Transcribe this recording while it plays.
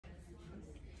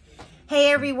Hey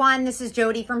everyone, this is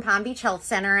Jody from Palm Beach Health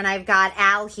Center, and I've got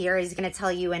Al here. He's going to tell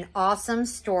you an awesome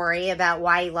story about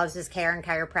why he loves his care in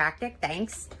chiropractic.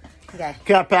 Thanks. Okay.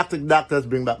 Chiropractic doctors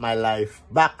bring back my life.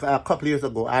 Back a couple years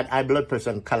ago, I had blood pressure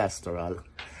and cholesterol.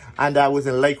 And I was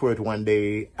in Lake Worth one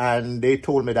day, and they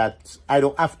told me that I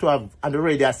don't have to have, on the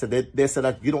radio I said, they said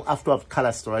that you don't have to have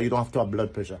cholesterol, you don't have to have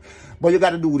blood pressure. But you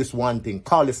got to do this one thing,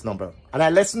 call this number. And I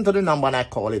listened to the number and I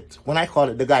call it. When I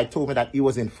called it, the guy told me that he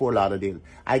was in Fort Lauderdale.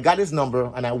 I got his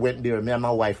number and I went there, me and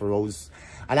my wife Rose.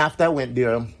 And after I went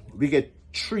there, we get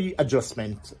 3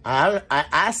 adjustments. I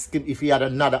asked him if he had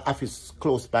another office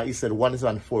close by. He said one is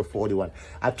on 441.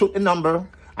 I took the number,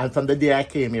 and from the day I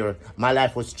came here, my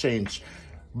life was changed.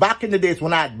 Back in the days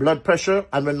when I had blood pressure,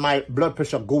 and when my blood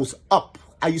pressure goes up,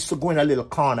 I used to go in a little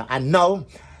corner. And now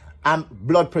I'm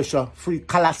blood pressure free,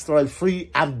 cholesterol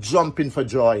free. I'm jumping for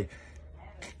joy.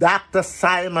 Dr.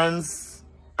 Simons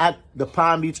at the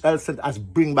Palm Beach Health Center has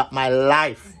bring back my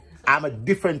life. I'm a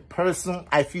different person.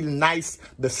 I feel nice.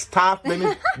 The staff,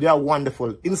 they are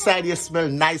wonderful. Inside you smell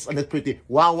nice and it's pretty.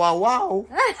 Wow, wow, wow.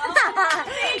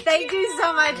 Thank you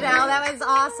so much, Al. That was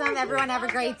awesome. Everyone have a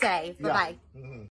great day. Bye-bye. Yeah.